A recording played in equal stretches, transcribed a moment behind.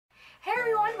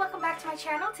back to my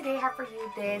channel. Today I have for you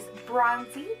this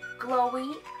bronzy,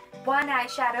 glowy, one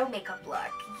eyeshadow makeup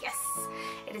look. Yes,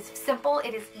 it is simple,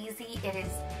 it is easy, it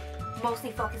is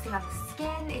mostly focusing on the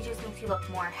skin. It just makes you look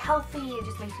more healthy, it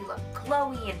just makes you look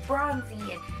glowy and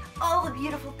bronzy and all the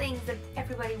beautiful things that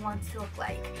everybody wants to look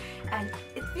like. And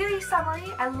it's very summery,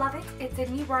 I love it. It's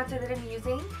a new bronzer that I'm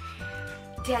using.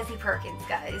 Desi Perkins,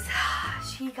 guys.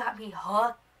 She got me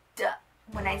hooked.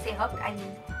 When I say hooked, I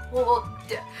mean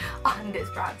hooked on this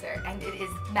bronzer. And it is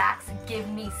Max Give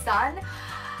Me Sun.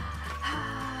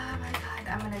 Oh my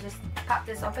god, I'm gonna just pop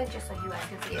this open just so you guys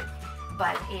can see it.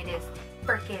 But it is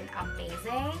freaking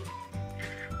amazing.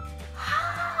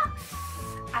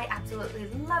 I absolutely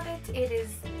love it. It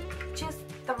is just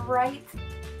the right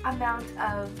amount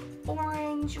of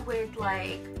orange with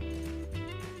like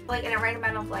and a right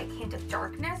amount of like hint of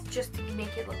darkness just to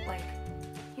make it look like,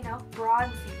 you know,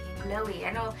 bronzy and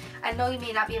glowy. I know you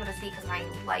may not be able to see because my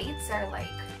lights are like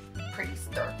pretty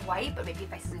stark white, but maybe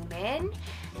if I zoom in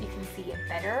you can see it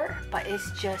better. But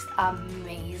it's just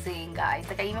amazing, guys.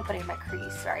 Like I even put it in my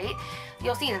crease, right?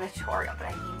 You'll see it in the tutorial, but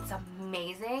I mean it's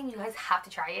amazing. You guys have to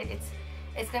try it.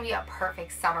 It's gonna be a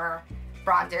perfect summer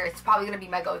bronzer. It's probably gonna be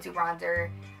my go-to bronzer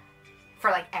for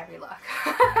like every look.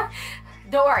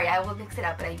 Don't worry, I will mix it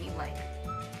up, but I mean like,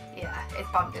 yeah, it's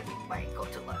probably gonna be my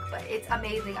go-to look. But it's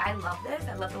amazing. I love this.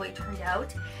 I love the way it turned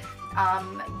out.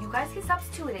 You guys can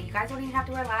substitute it. You guys don't even have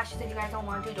to wear lashes if you guys don't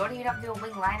want to. Don't even have to do a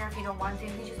wing liner if you don't want to.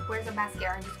 You can just wear some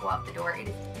mascara and just go out the door. It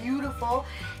is beautiful.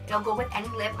 It'll go with any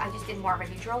lip. I just did more of a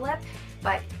neutral lip,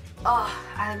 but oh,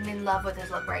 I'm in love with this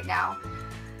look right now.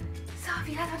 So if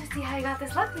you guys want to see how I got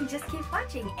this look, then just keep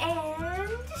watching and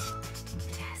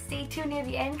stay tuned near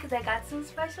the end because I got some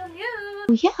special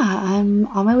news. Yeah, I'm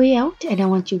on my way out and I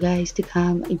want you guys to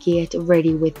come get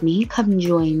ready with me. Come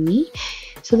join me.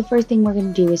 So the first thing we're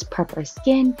going to do is prep our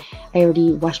skin. I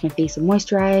already washed my face and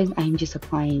moisturized. I'm just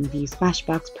applying the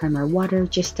Smashbox primer water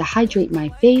just to hydrate my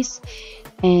face.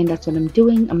 And that's what I'm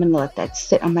doing. I'm going to let that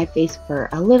sit on my face for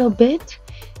a little bit.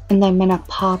 And then I'm going to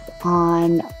pop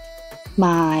on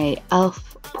my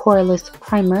e.l.f. Poreless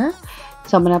Primer.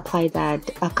 So I'm going to apply that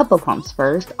a couple pumps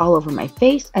first all over my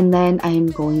face, and then I'm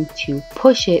going to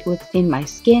push it within my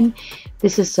skin.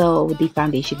 This is so the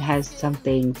foundation has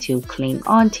something to cling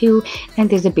onto and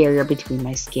there's a barrier between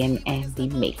my skin and the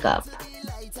makeup.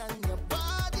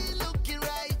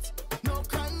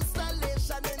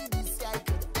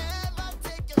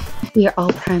 We are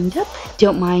all primed up.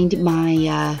 Don't mind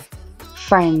my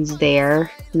friends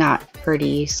there, not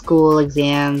pretty. School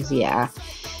exams, yeah.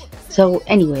 So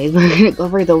anyways, we're going to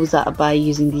cover those up by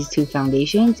using these two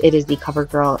foundations. It is the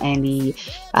CoverGirl and the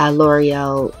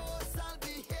Loreal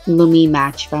Lumi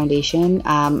Match Foundation.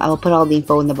 I will put all the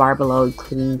info in the bar below,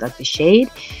 including like the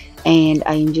shade. And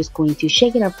I'm just going to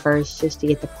shake it up first just to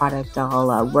get the product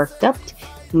all worked up.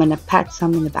 I'm going to pat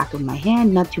some in the back of my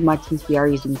hand, not too much since we are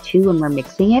using two and we're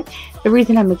mixing it. The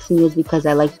reason I'm mixing is because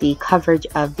I like the coverage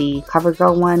of the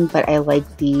CoverGirl one, but I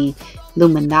like the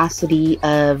luminosity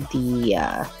of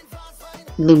the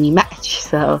Lumi Match.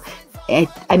 So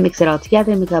I mix it all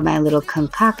together, make up my little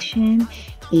concoction,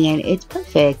 and it's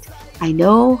perfect. I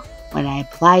know when I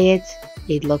apply it,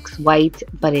 it looks white,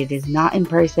 but it is not in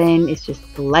person. It's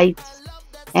just the lights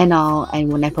and all,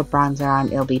 and when I put bronzer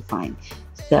on, it'll be fine.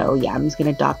 So yeah, I'm just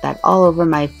going to dot that all over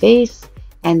my face,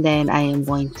 and then I am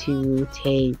going to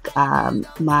take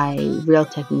my Real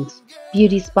Techniques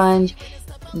Beauty Sponge,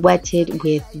 wet it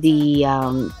with the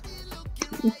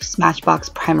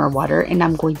Smashbox primer water, and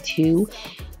I'm going to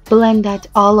blend that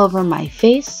all over my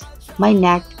face, my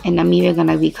neck, and I'm even going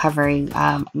to be covering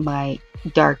my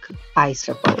dark eye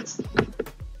circles.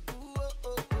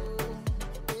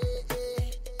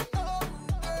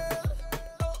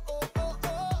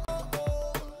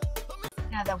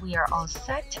 Now that we are all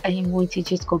set, I am going to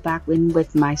just go back in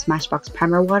with my Smashbox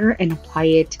primer water and apply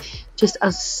it just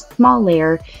a small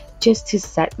layer just to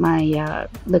set my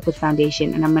liquid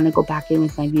foundation, and I'm going to go back in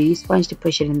with my beauty sponge to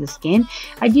push it in the skin.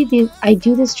 I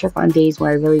do this trick on days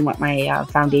where I really want my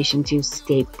foundation to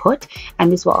stay put,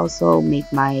 and this will also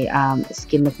make my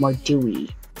skin look more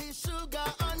dewy.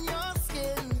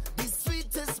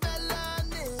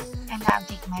 And now I'm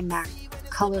taking my MAC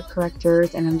color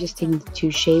correctors and I'm just taking the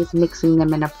two shades, mixing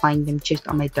them and applying them just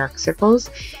on my dark circles,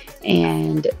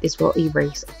 and this will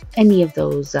erase any of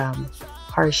those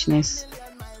harshness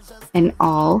and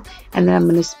all. And then I'm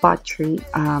going to spot treat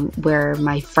where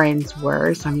my friends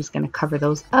were, so I'm just going to cover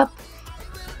those up.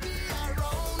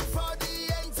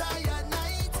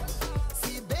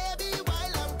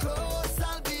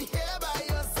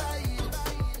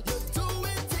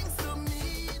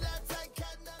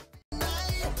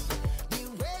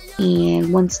 And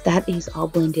once that is all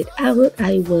blended out,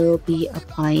 I will be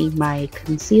applying my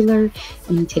concealer.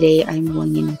 And today I'm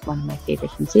going in with one of my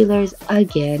favorite concealers.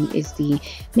 Again, is the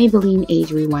Maybelline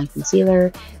Age Rewind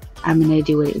Concealer. I'm going to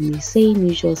do it in the same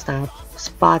usual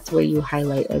spots where you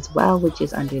highlight as well, which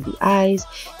is under the eyes,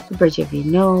 the bridge of your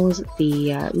nose,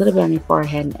 the little bit on your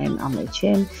forehead, and on my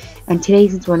chin. And today,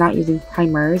 since we're not using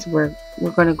primers, we're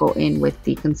going to go in with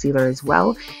the concealer as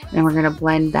well. And we're going to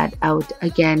blend that out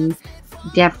again,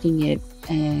 dampening it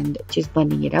and just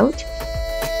blending it out.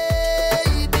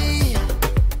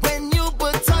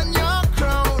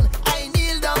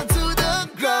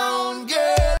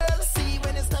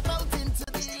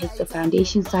 Take the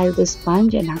foundation side of the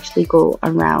sponge and actually go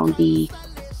around the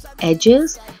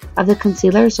edges of the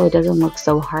concealer so it doesn't look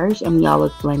so harsh and we all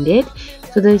look blended.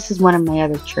 So this is one of my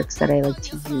other tricks that I like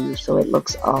to use, so it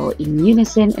looks all in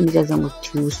unison and it doesn't look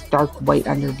too stark white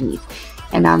underneath.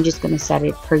 And now I'm just going to set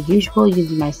it per usual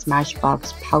using my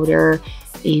Smashbox powder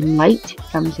in light.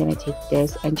 So I'm just going to take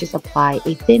this and just apply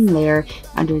a thin layer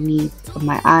underneath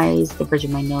my eyes, the bridge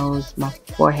of my nose, my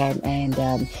forehead, and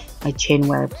my chin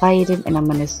where I applied it. And I'm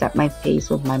going to set my face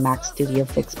with my MAC Studio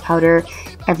Fix powder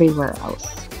everywhere else.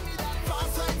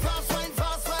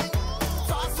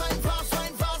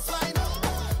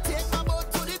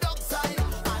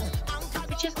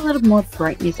 Just a little more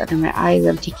brightness under my eyes,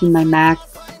 I'm taking my MAC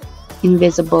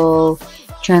Invisible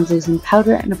Translucent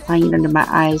powder and applying it under my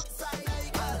eyes.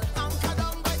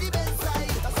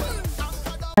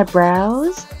 My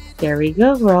brows, there we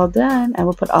go, we're all done. I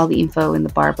will put all the info in the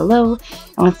bar below.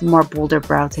 I want some more bolder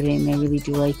brow today and I really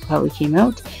do like how it came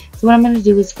out. So what I'm going to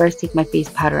do is first take my face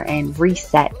powder and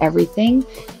reset everything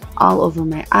all over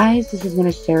my eyes. This is going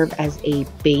to serve as a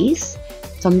base.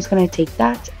 So I'm just going to take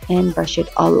that and brush it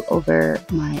all over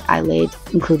my eyelid,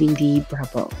 including the brow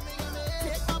bone.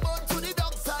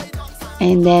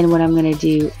 And then what I'm going to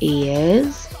do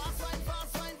is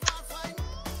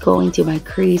go into my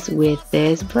crease with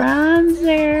this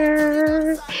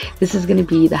bronzer. This is going to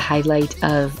be the highlight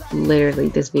of literally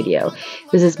this video.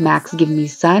 This is MAC's Give Me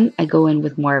Sun. I go in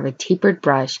with more of a tapered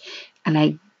brush and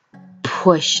I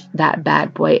push that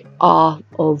bad boy all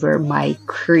over my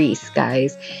crease,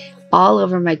 guys. All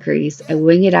over my crease. I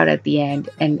wing it out at the end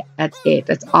and that's it.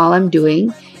 That's all I'm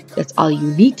doing. That's all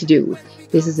you need to do.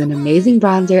 This is an amazing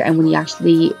bronzer, and when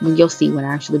you'll see when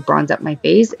I actually bronze up my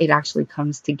face, it actually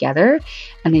comes together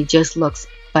and it just looks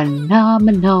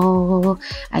phenomenal.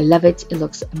 I love it. It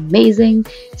looks amazing.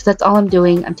 So that's all I'm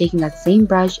doing. I'm taking that same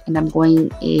brush and I'm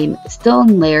going in still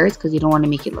in layers because you don't want to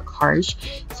make it look harsh.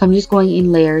 So I'm just going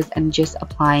in layers and just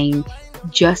applying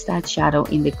just that shadow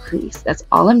in the crease. That's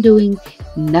all I'm doing.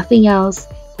 Nothing else.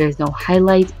 There's no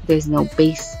highlight. There's no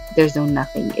base. There's no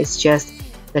nothing. It's just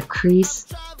the crease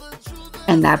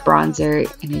and that bronzer,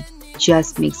 and it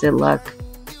just makes it look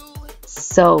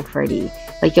so pretty.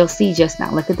 Like you'll see just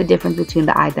now, look at the difference between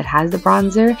the eye that has the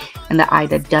bronzer and the eye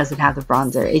that doesn't have the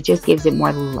bronzer. It just gives it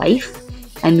more life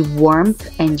and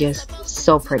warmth and just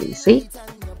so pretty. See?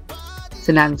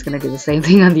 So now I'm just going to do the same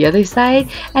thing on the other side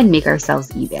and make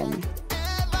ourselves even.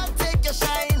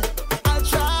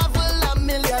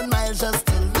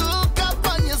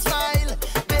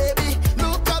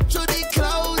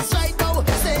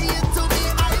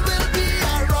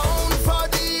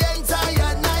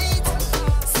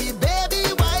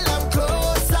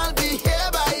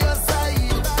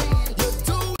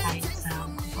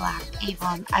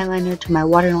 Eyeliner to my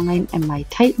waterline and my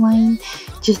tight line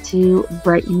just to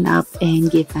brighten up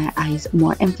and give my eyes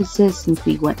more emphasis since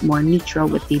we went more neutral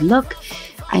with the look.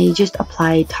 I just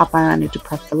applied top eyeliner to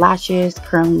prep the lashes,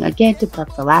 curling again to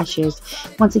prep the lashes.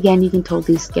 Once again, you can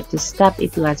totally skip this step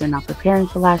if you guys are not preparing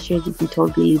for lashes. You can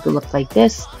totally do the look like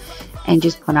this and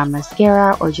just put on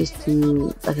mascara, or just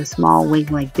do like a small wing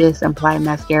like this and apply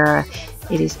mascara.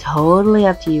 It is totally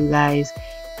up to you guys.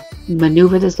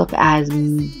 Maneuver this look as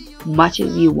much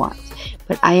as you want,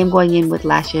 but I am going in with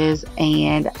lashes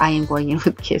and I am going in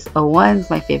with Kiss 01s,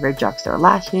 my favorite drugstore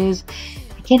lashes.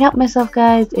 I can't help myself,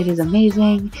 guys. It is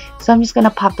amazing. So I'm just gonna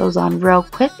pop those on real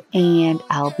quick and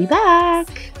I'll be back.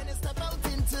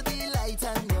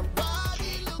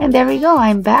 And there we go,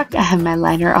 I'm back. I have my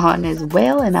liner on as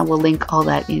well, and I will link all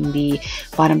that in the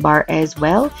bottom bar as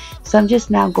well. So I'm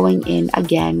just now going in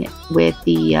again with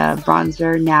the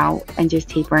bronzer now and just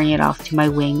tapering it off to my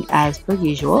wing as per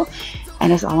usual.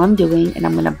 And that's all I'm doing, and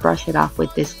I'm going to brush it off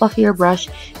with this fluffier brush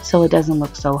so it doesn't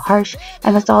look so harsh.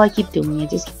 And that's all I keep doing. I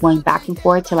just keep going back and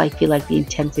forth till I feel like the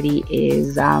intensity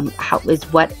is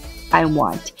what I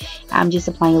want. I'm just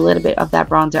applying a little bit of that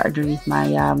bronzer underneath my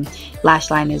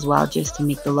lash line as well, just to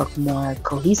make the look more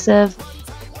cohesive.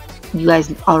 You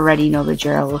guys already know the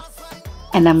drill.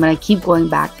 And I'm going to keep going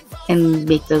back and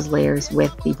make those layers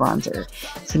with the bronzer.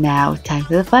 So now time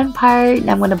for the fun part.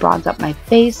 Now I'm going to bronze up my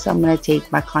face. So I'm going to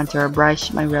take my contour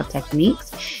brush, my Real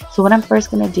Techniques. So what I'm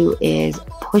first going to do is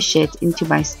push it into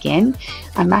my skin.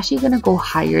 I'm actually going to go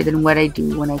higher than what I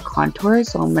do when I contour.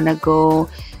 So I'm going to go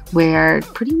where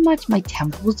pretty much my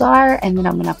temples are, and then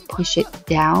I'm going to push it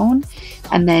down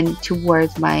and then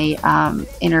towards my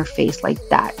inner face like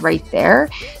that right there.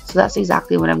 So that's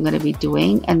exactly what I'm going to be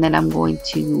doing, and then I'm going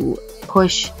to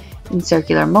push in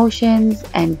circular motions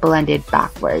and blend it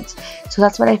backwards. So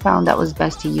that's what I found that was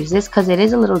best to use this, because it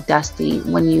is a little dusty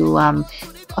when you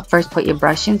first put your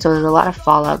brush in, so there's a lot of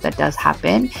fallout that does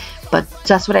happen. But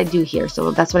that's what I do here.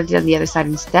 So that's what I did on the other side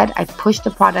instead. I pushed the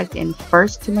product in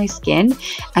first to my skin,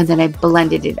 and then I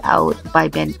blended it out by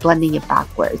blending it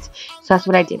backwards. So that's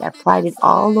what I did. I applied it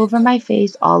all over my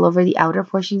face, all over the outer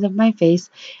portions of my face.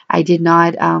 I did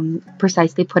not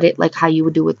precisely put it like how you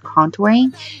would do with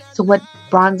contouring. So what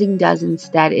bronzing does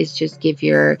instead is just give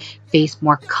your face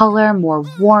more color, more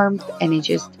warmth, and it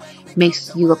just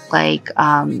makes you look like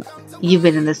you've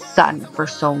been in the sun for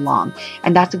so long.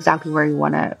 And that's exactly where you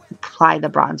want to apply the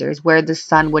bronzers, where the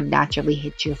sun would naturally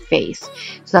hit your face.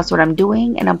 So that's what I'm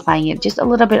doing, and I'm applying it just a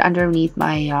little bit underneath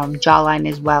my jawline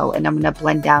as well. And I'm going to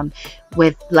blend down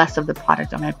with less of the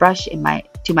product on my brush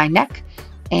to my neck,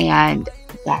 and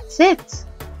that's it.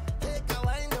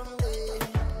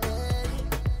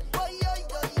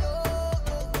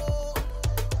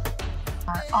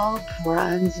 Are all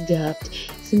bronzed up.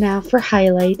 So now for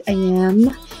highlight, I am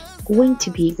going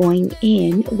to be going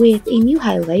in with a new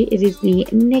highlight. It is the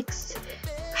NYX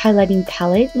highlighting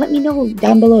palette. Let me know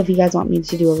down below if you guys want me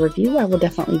to do a review. I will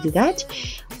definitely do that.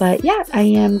 But yeah, I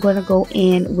am going to go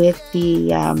in with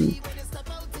the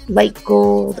light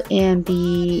gold and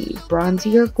the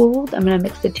bronzier gold. I'm going to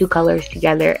mix the two colors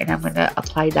together, and I'm going to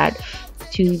apply that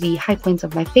to the high points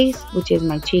of my face, which is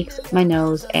my cheeks, my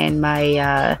nose, and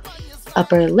my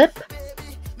upper lip.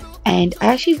 And I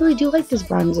actually really do like this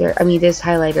bronzer. I mean, this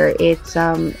highlighter. It's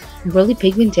really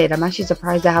pigmented. I'm actually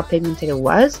surprised at how pigmented it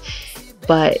was,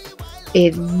 but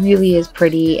it really is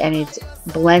pretty, and it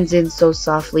blends in so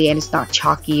softly, and it's not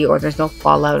chalky or there's no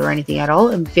fallout or anything at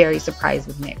all. I'm very surprised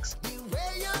with NYX.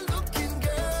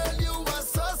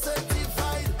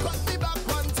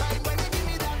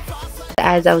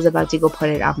 As I was about to go put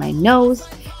it on my nose,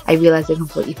 I realized I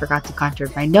completely forgot to contour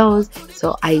my nose,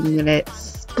 so I'm gonna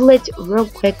split real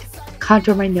quick,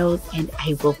 contour my nose, and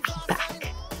I will be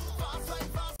back.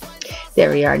 There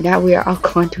we are. Now we are all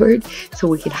contoured, so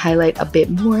we can highlight a bit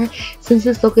more. Since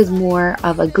this look is more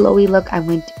of a glowy look, I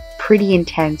went pretty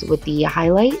intense with the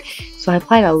highlight, so I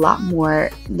applied a lot more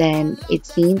than it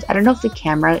seems. I don't know if the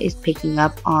camera is picking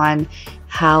up on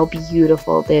how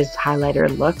beautiful this highlighter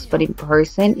looks, but in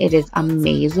person it is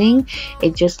amazing.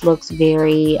 It just looks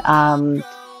very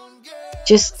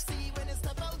just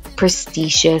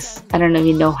prestigious. I don't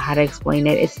even know how to explain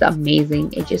it. It's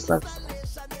amazing. It just looks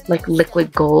like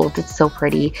liquid gold. It's so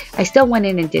pretty. I still went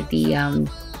in and did the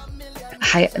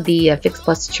Fix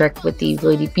Plus trick with the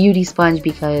really beauty sponge,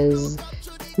 because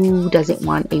who doesn't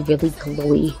want a really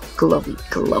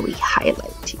glowy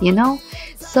highlight, you know?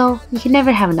 So you can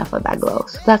never have enough of that glow.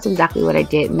 So that's exactly what I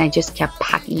did, and I just kept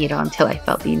packing it on until I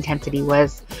felt the intensity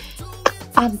was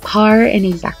on par and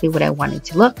exactly what I wanted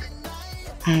to look.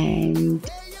 And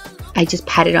I just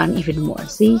pat it on even more.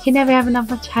 So you can never have enough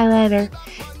much highlighter.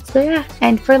 So yeah,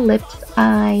 and for lips,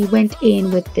 I went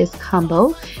in with this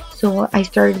combo. So I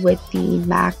started with the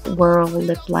MAC Whirl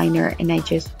lip liner, and I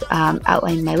just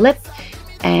outlined my lip,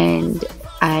 and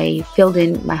I filled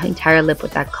in my entire lip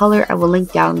with that color. I will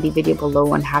link down the video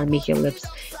below on how to make your lips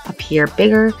appear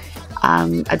bigger.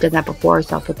 I've done that before,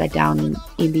 so I'll put that down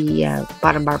in the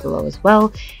bottom bar below as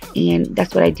well. And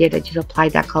that's what I did. I just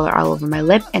applied that color all over my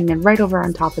lip, and then right over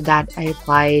on top of that, I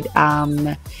applied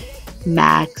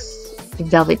MAC's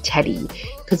Velvet Teddy,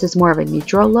 because it's more of a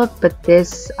neutral look. But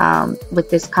this with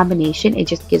this combination, it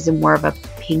just gives it more of a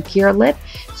pinkier lip,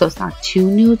 so it's not too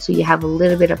nude, so you have a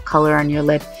little bit of color on your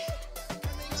lip,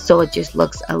 so it just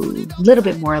looks a little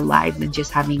bit more alive than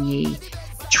just having a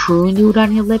true nude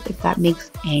on your lip, if that makes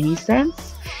any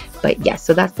sense. But yeah,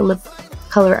 so that's the lip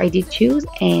color I did choose,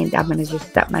 and I'm gonna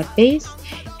just set my face,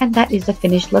 and that is the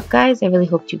finished look, guys. I really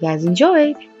hope you guys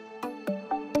enjoyed.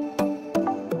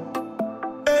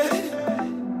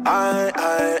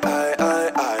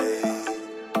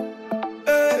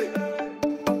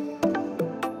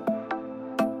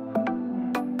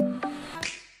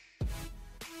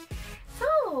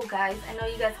 So guys, I know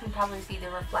you guys can probably see the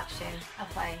reflection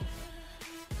of my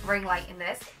ring light in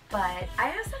this, but I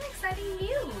have some exciting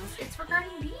news. It's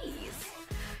regarding these.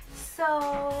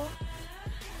 So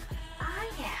I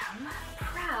am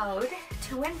proud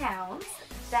to announce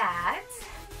that...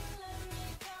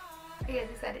 Are you guys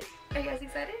excited? Are you guys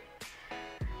excited?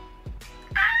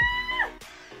 Ah!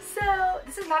 So,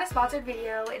 this is not a sponsored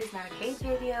video. It is not a paid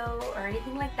video or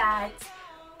anything like that.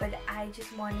 But I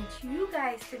just wanted you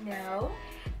guys to know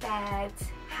that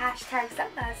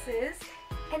 #sunglasses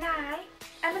and I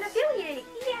am an affiliate.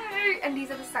 Yay! And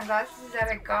these are the sunglasses that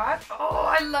I got.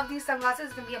 Oh, I love these sunglasses.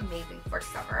 It's gonna be amazing for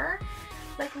summer.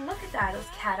 Like, look at that, those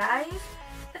cat eyes.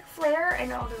 Like, flare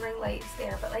and all the ring lights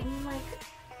there, but like,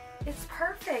 it's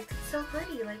perfect. It's so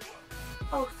pretty. Like,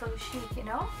 oh, so chic, you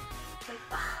know? Like,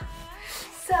 ugh.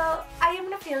 So, I am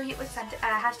an affiliate with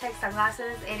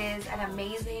 #sunglasses. It is an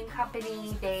amazing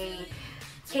company. They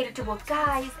cater to both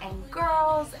guys and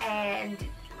girls, and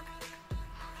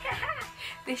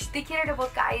they cater to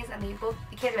both guys, and they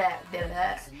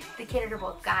cater to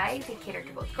both guys. They cater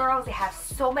to both girls. They have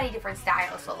so many different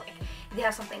styles. So, like, if you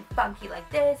have something funky like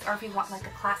this, or if you want like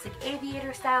a classic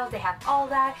aviator style, they have all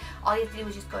that. All you have to do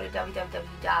is just go to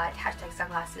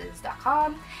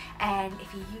www.sunglasses.com, and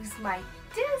if you use my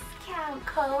discount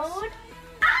code,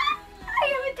 I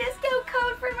have a discount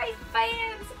code for my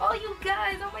fans, all you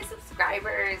guys, all my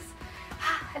subscribers.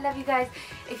 I love you guys.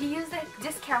 If you use the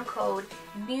discount code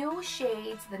new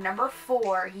shades the number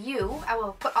 4 U, I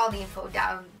will put all the info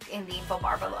down in the info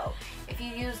bar below. If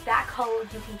you use that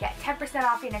code, you can get 10%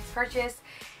 off your next purchase,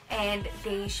 and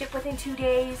they ship within 2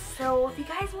 days. So if you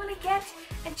guys want to get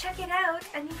and check it out,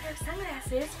 a new pair of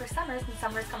sunglasses for summers, and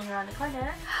summer's coming around the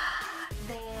corner,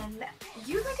 then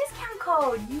use my discount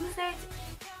code, use it,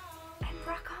 and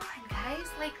rock on,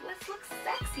 guys. Like, let's look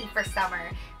sexy for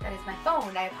summer. That is my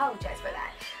phone. I apologize for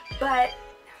that. But,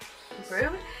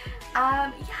 rude.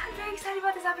 Yeah, I'm very excited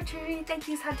about this opportunity. Thank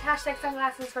you,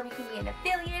 #sunglasses, for making me an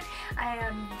affiliate. I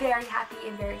am very happy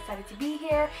and very excited to be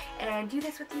here and do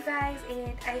this with you guys.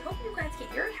 And I hope you guys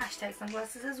get your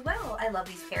 #sunglasses as well. I love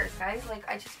these pairs, guys. Like,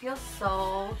 I just feel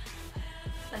so,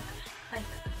 like a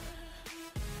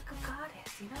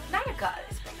goddess, you know? Not a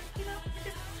goddess, but, you know,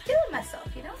 just feeling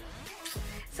myself, you know?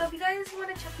 So if you guys want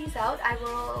to check these out, I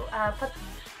will put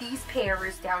these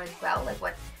pairs down as well, like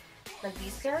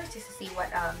these pairs, just to see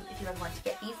what, if you guys want to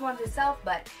get these ones yourself.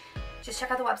 But just check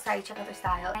out the website, check out their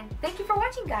style. And thank you for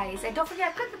watching, guys. And don't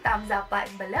forget to click the thumbs up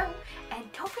button below.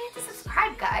 And don't forget to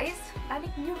subscribe, guys. I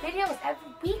make new videos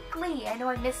every weekly. I know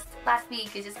I missed last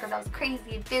week. It's just because I was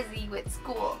crazy and busy with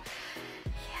school.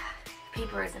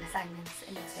 Papers and assignments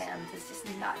and exams is just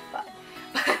not fun.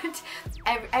 But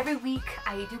every week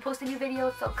I do post a new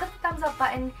video, so click the thumbs up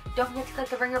button. Don't forget to click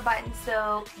the ringer button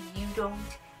so you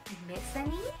don't miss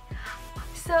any.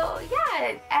 So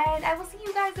yeah, and I will see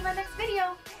you guys in my next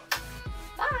video.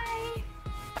 Bye!